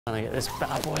Trying to get this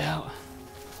bad boy out.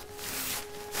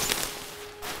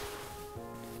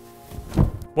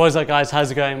 What is up guys,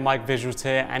 how's it going? Mike Visuals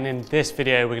here, and in this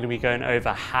video we're going to be going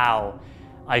over how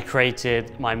I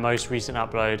created my most recent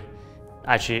upload.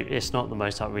 Actually, it's not the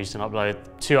most recent upload.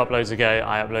 2 uploads ago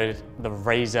I uploaded the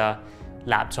Razer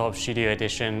Laptop Studio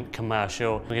Edition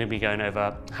commercial. We're going to be going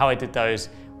over how I did those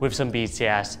with some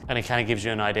BTS, and it kind of gives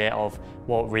you an idea of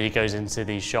what really goes into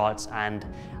these shots. And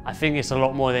I think it's a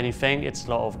lot more than you think. It's a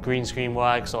lot of green screen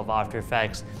work, sort of After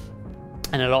Effects,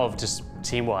 and a lot of just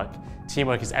teamwork.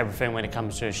 Teamwork is everything when it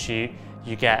comes to a shoot.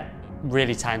 You get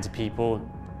really talented people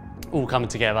all coming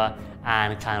together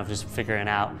and kind of just figuring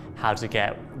out how to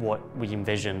get what we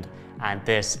envisioned. And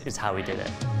this is how we did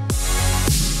it.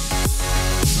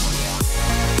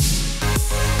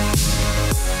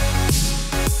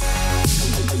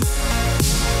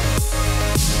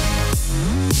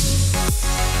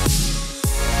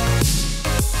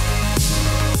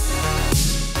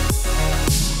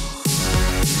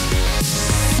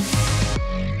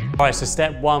 All right, so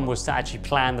step 1 was to actually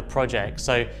plan the project.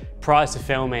 So prior to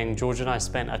filming, George and I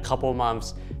spent a couple of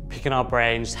months picking our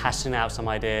brains, hashing out some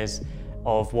ideas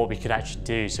of what we could actually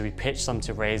do. So we pitched some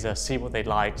to Razer, see what they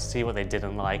liked, see what they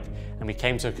didn't like, and we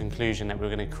came to a conclusion that we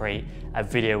were going to create a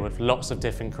video with lots of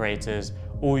different creators,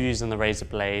 all using the Razer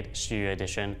Blade Studio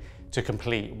Edition to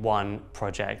complete one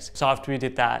project. So after we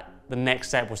did that, the next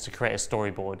step was to create a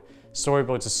storyboard.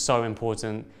 Storyboards are so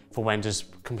important for when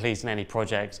just completing any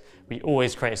project. We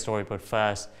always create a storyboard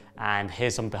first, and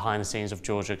here's some behind the scenes of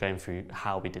Georgia going through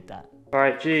how we did that. All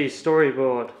right, G,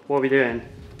 storyboard, what are we doing?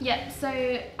 Yeah, so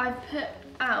I've put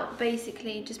out,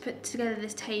 basically just put together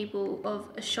this table of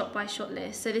a shot by shot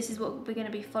list. So this is what we're going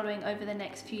to be following over the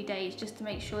next few days, just to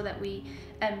make sure that we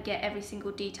get every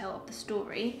single detail of the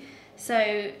story. So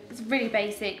it's really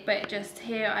basic, but just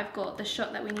here I've got the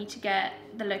shot that we need to get,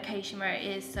 the location where it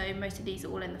is. So most of these are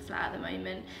all in the flat at the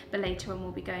moment, but later on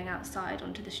we'll be going outside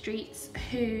onto the streets.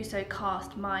 Who, so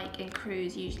cast, Mike and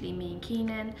crews, usually me and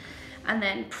Keenan. And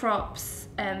then props,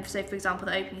 so for example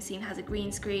the opening scene has a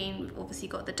green screen, we've obviously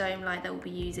got the dome light that we'll be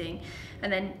using,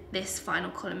 and then this final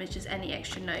column is just any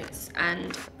extra notes.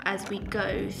 And as we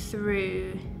go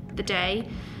through the day,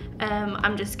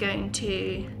 I'm just going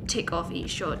to tick off each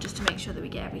shot just to make sure that we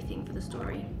get everything for the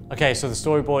story. Okay, so the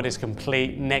storyboard is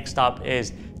complete. Next up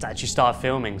is to actually start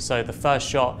filming. So the first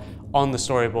shot on the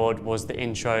storyboard was the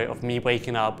intro of me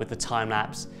waking up with the time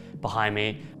lapse behind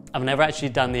me. I've never actually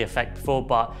done the effect before,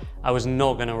 but I was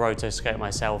not going to rotoscope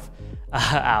myself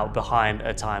out behind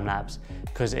a time lapse,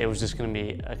 because it was just going to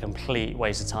be a complete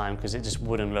waste of time, because it just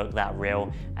wouldn't look that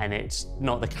real, and it's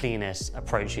not the cleanest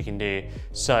approach you can do.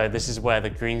 So this is where the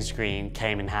green screen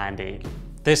came in handy.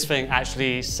 This thing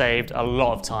actually saved a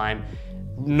lot of time.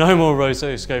 No more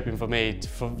rotoscoping for me,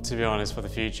 to be honest, for the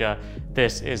future.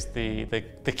 This is the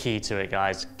key to it,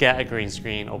 guys. Get a green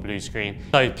screen or blue screen.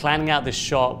 So planning out this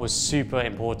shot was super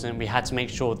important. We had to make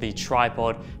sure the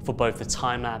tripod for both the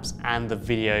time lapse and the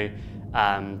video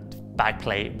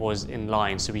backplate was in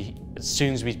line. So as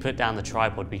soon as we put down the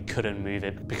tripod, we couldn't move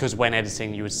it, because when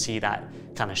editing you would see that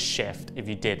kind of shift if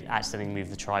you did accidentally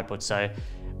move the tripod. So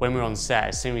when we were on set,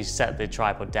 as soon as we set the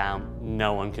tripod down,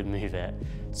 no one could move it.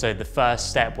 So the first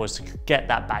step was to get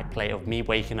that backplate of me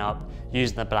waking up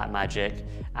using the Blackmagic,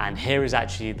 and here is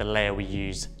actually the layer we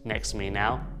use next to me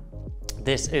now.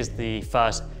 This is the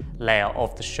first layer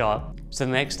of the shot. So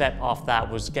the next step after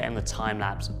that was getting the time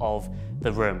lapse of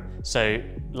the room. So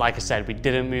like I said, we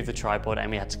didn't move the tripod, and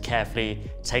we had to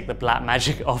carefully take the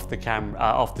Blackmagic off the camera,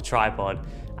 off the tripod,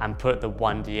 and put the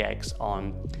 1DX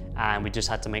on. And we just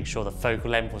had to make sure the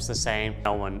focal length was the same.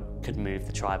 No one could move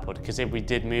the tripod, because if we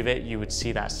did move it, you would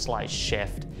see that slight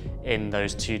shift in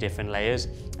those 2 different layers,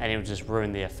 and it would just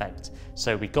ruin the effect.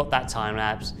 So we got that time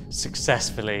lapse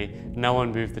successfully, no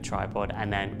one moved the tripod,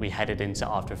 and then we headed into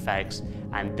After Effects,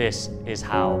 and this is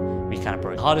how we kind of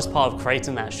broke. The hardest part of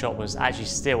creating that shot was actually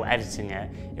still editing it.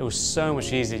 It was so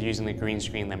much easier using the green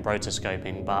screen than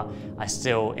rotoscoping, but I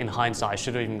still, in hindsight, I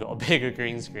should have even got a bigger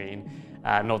green screen.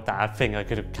 Not that I think I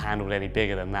could have handled any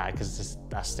bigger than that, because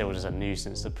that's still just a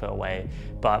nuisance to put away.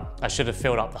 But I should have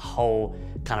filled up the whole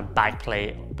kind of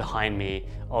backplate behind me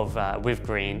with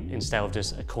green instead of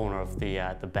just a corner of the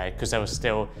bed, because there was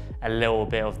still a little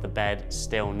bit of the bed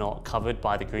still not covered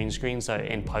by the green screen. So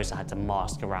in post I had to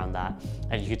mask around that,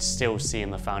 and you could still see in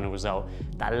the final result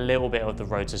that little bit of the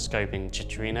rotoscoping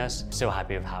jitteriness. Still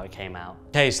happy with how it came out.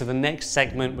 Okay, so the next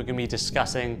segment we're going to be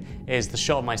discussing is the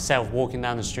shot of myself walking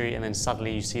down the street, and then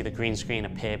suddenly you see the green screen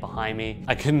appear behind me.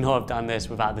 I could not have done this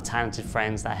without the talented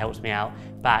friends that helped me out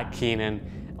back, Keenan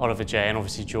Oliver J, and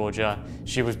obviously Georgia.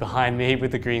 She was behind me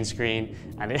with the green screen,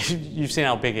 and you've seen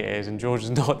how big it is, and Georgia's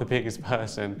not the biggest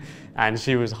person, and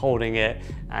she was holding it,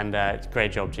 and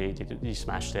great job, G, you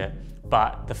smashed it.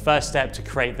 But the first step to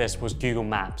create this was Google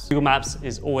Maps. Google Maps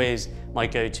is always my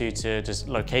go-to to just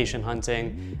location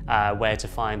hunting, where to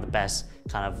find the best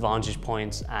kind of vantage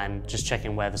points and just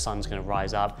checking where the sun's gonna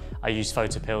rise up. I use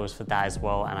Photopills for that as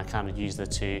well, and I kind of use the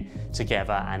two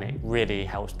together, and it really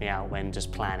helps me out when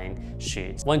just planning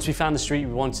shoots. Once we found the street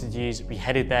we wanted to use, we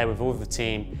headed there with all of the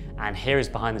team, and here is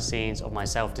behind the scenes of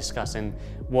myself discussing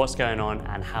what's going on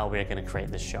and how we're gonna create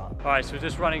this shot. All right, so we're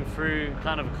just running through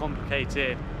kind of a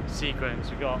complicated sequence.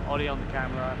 We've got Ollie on the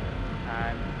camera,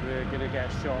 and we're gonna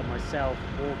get a shot of myself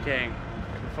walking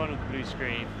in front of the blue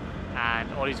screen,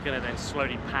 and Ollie's gonna then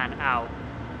slowly pan out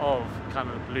of kind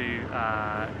of the blue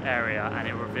area, and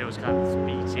it reveals kind of this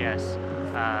BTS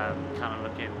kind of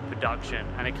looking production,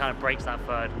 and it kind of breaks that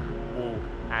third wall,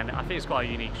 and I think it's quite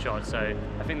a unique shot. So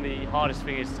I think the hardest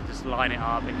thing is to just line it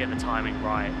up and get the timing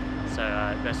right. So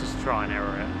let's just try and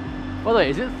error it. By the way,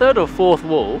 is it third or fourth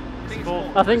wall?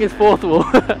 I think it's fourth wall.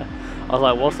 I was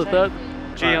like, what's the third?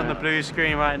 G on the blue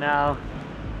screen right now.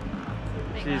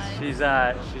 She's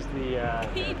the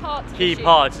key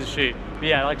part to the shoot. But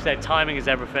yeah, like I said, timing is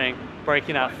everything.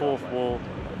 Breaking that fourth wall,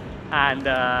 and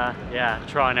yeah,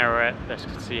 try and error it. Let's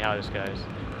see how this goes.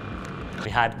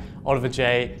 We had Oliver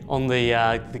J on the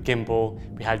gimbal.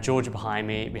 We had Georgia behind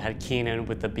me. We had Keenan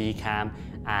with the B cam,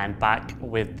 and back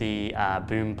with the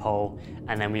boom pole.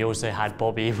 And then we also had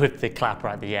Bobby with the clapper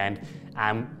at the end.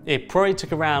 It probably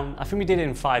took around, I think we did it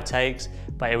in 5 takes,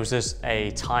 but it was just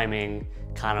a timing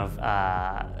kind of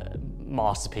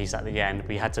masterpiece at the end.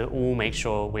 We had to all make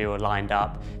sure we were lined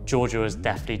up. Georgia was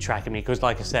definitely tracking me, because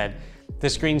like I said,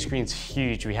 this green screen's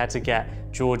huge. We had to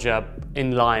get Georgia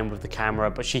in line with the camera,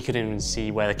 but she couldn't even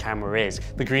see where the camera is.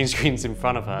 The green screen's in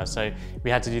front of her, so we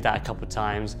had to do that a couple of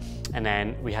times. And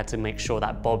then we had to make sure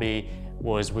that Bobby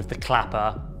was with the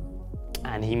clapper,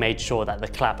 and he made sure that the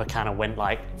clapper kind of went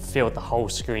like, filled the whole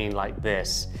screen like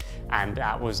this. And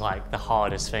that was like the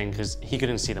hardest thing, because he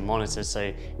couldn't see the monitor,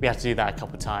 so we had to do that a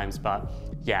couple of times. But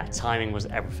yeah, timing was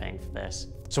everything for this.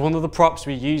 So one of the props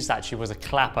we used actually was a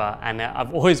clapper, and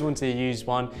I've always wanted to use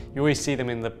one. You always see them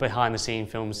in the behind the scene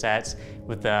film sets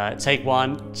with the take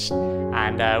one,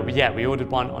 and yeah, we ordered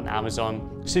one on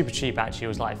Amazon. Super cheap actually, it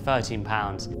was like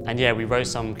 £13. And yeah, we wrote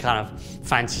some kind of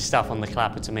fancy stuff on the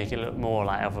clapper to make it look more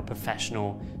like of a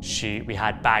professional shoot. We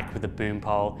had Bag with the boom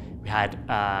pole, we had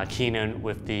Keenan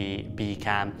with the B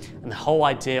cam, and the whole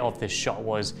idea of this shot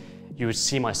was you would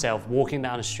see myself walking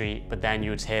down the street, but then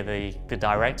you would hear the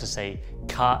director say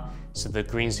cut, so the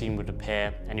green screen would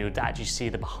appear, and you would actually see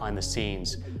the behind the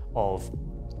scenes of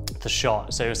the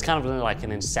shot. So it was kind of like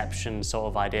an Inception sort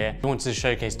of idea. We wanted to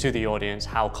showcase to the audience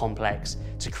how complex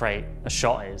to create a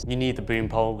shot is. You need the boom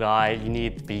pole guy, you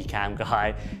need the B cam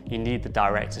guy, you need the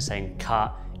director saying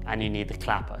cut, and you need the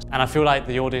clapper. And I feel like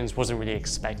the audience wasn't really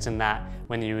expecting that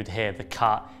when you would hear the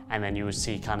cut, and then you would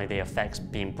see kind of the effects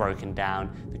being broken down,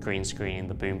 the green screen,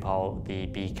 the boom pole, the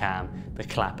B cam, the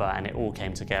clapper, and it all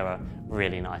came together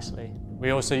really nicely.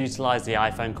 We also utilized the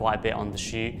iPhone quite a bit on the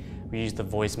shoot. We used the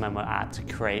voice memo app to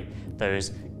create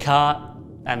those cut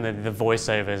and the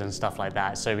voiceovers and stuff like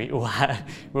that. So we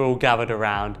all gathered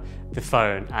around the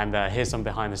phone, and here's some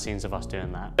behind the scenes of us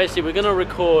doing that. Basically, we're gonna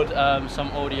record some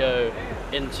audio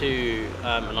into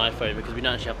an iPhone, because we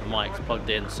don't actually have the mics plugged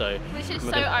in. So which is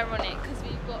so ironic, because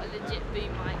we've got a legit boom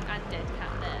mic and dead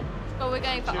cat there, but we're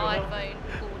going for iPhone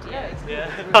audio.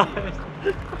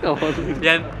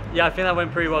 Yeah, I think that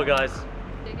went pretty well, guys.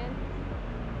 Do it again.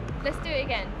 Let's do it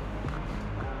again.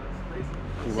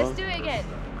 Let's do it again.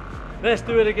 Let's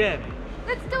do it again.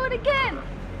 Let's do it again.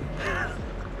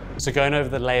 So going over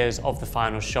the layers of the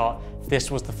final shot, this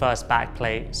was the first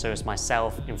backplate, so it's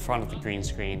myself in front of the green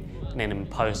screen, and then in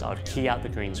post I would key out the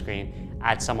green screen,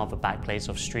 add some other backplates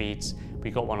of streets.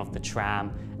 We got one of the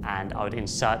tram, and I would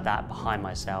insert that behind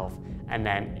myself, and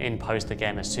then in post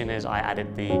again, as soon as I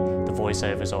added the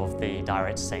voiceovers of the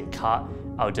director saying cut,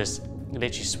 I would just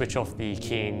literally switch off the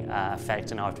keying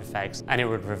effect in After Effects, and it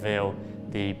would reveal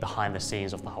the behind the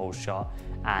scenes of the whole shot,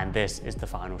 and this is the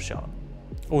final shot.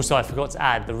 Also, I forgot to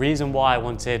add, the reason why I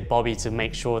wanted Bobby to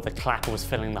make sure the clapper was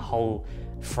filling the whole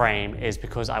frame is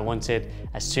because I wanted,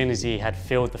 as soon as he had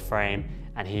filled the frame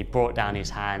and he brought down his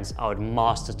hands, I would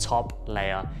mask the top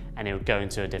layer and it would go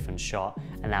into a different shot,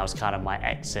 and that was kind of my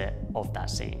exit of that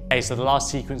scene. Okay, so the last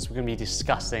sequence we're going to be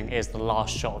discussing is the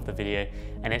last shot of the video,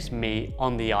 and it's me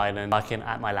on the island working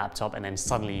at my laptop, and then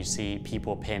suddenly you see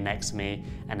people appear next to me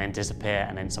and then disappear,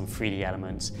 and then some 3D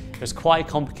elements. It was quite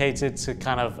complicated to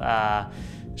kind of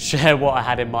share what I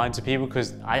had in mind to people,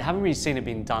 because I haven't really seen it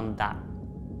being done that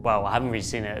well. I haven't really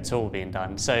seen it at all being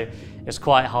done. So it's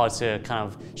quite hard to kind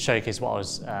of showcase what I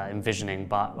was envisioning,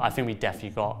 but I think we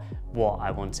definitely got what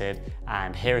I wanted.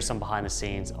 And here are some behind the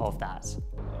scenes of that.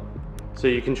 So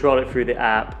you control it through the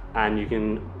app, and you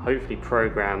can hopefully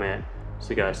program it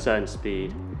to go a certain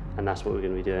speed, and that's what we're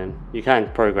going to be doing. You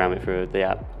can program it through the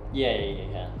app.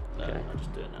 Yeah. No, Okay. I'll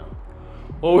just do it now.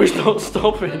 Oh, it's not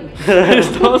stopping.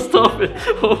 It's not stopping.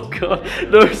 Oh God,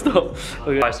 no, stop.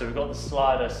 Okay. Right, so we've got the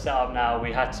slider set up now.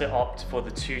 We had to opt for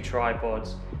the 2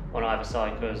 tripods on either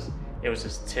side because it was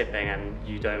just tipping, and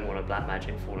you don't want a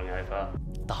Blackmagic falling over.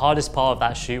 The hardest part of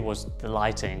that shoot was the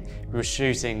lighting. We were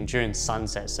shooting during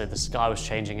sunset, so the sky was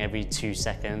changing every 2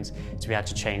 seconds, so we had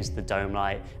to change the dome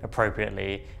light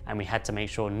appropriately, and we had to make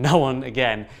sure no one,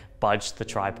 again, budged the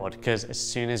tripod, because as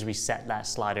soon as we set that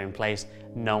slider in place,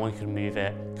 no one could move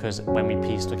it, because when we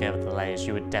pieced together the layers,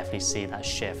 you would definitely see that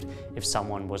shift if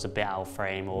someone was a bit out of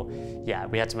frame, or yeah,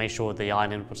 we had to make sure the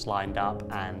island was lined up,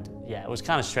 and yeah, it was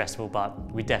kind of stressful,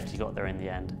 but we definitely got there in the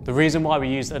end. The reason why we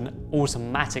used an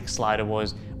automatic slider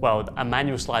was, well, a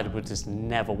manual slider would just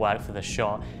never work for the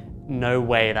shot. No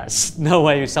way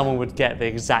someone would get the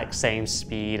exact same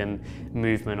speed and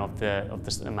movement of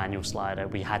the manual slider.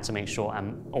 We had to make sure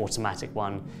an automatic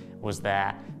one was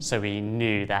there, so we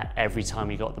knew that every time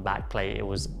we got the back plate, it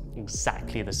was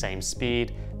exactly the same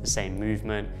speed, the same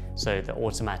movement, so the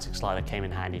automatic slider came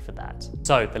in handy for that.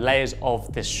 So the layers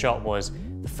of this shot was,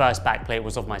 the first back plate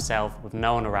was of myself with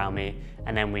no one around me,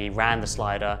 and then we ran the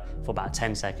slider for about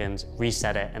 10 seconds,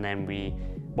 reset it, and then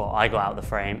I got out of the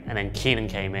frame, and then Keenan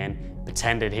came in,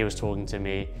 pretended he was talking to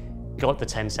me, got the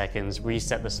 10 seconds,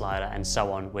 reset the slider, and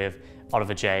so on with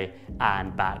Oliver J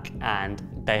and back. And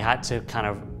they had to kind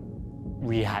of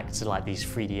react to like these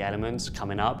 3D elements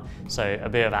coming up. So a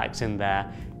bit of acting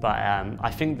there. But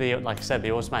I think like I said,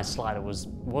 the automatic slider was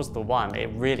the one. It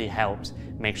really helped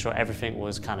make sure everything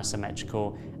was kind of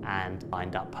symmetrical and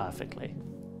lined up perfectly.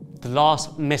 The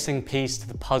last missing piece to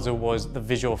the puzzle was the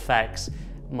visual effects.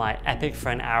 My epic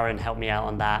friend Aaron helped me out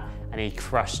on that, and he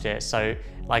crushed it. So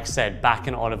like I said, back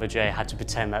in Oliver J had to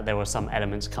pretend that there were some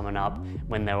elements coming up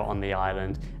when they were on the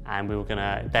island, and we were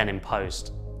gonna then in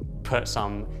post put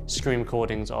some screen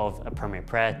recordings of a Premiere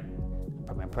Pro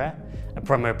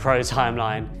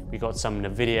timeline. We got some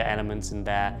NVIDIA elements in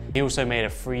there. He also made a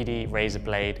 3D razor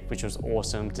blade, which was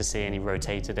awesome to see, and he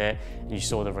rotated it. And you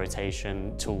saw the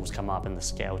rotation tools come up and the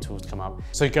scale tools come up.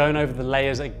 So going over the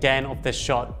layers again of this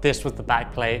shot, this was the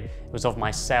back plate. It was of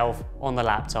myself on the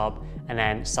laptop, and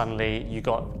then suddenly you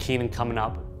got Keenan coming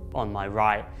up on my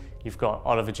right. You've got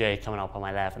Oliver J coming up on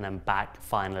my left, and then back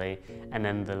finally. And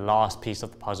then the last piece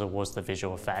of the puzzle was the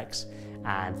visual effects.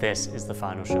 And this is the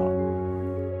final shot.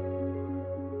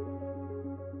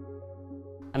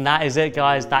 And that is it,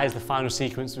 guys. That is the final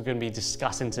sequence we're going to be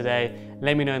discussing today.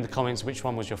 Let me know in the comments which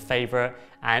one was your favorite.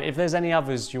 And if there's any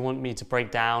others you want me to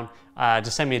break down,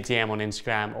 just send me a DM on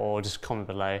Instagram or just comment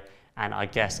below. And I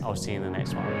guess I'll see you in the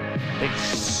next one.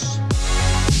 Peace.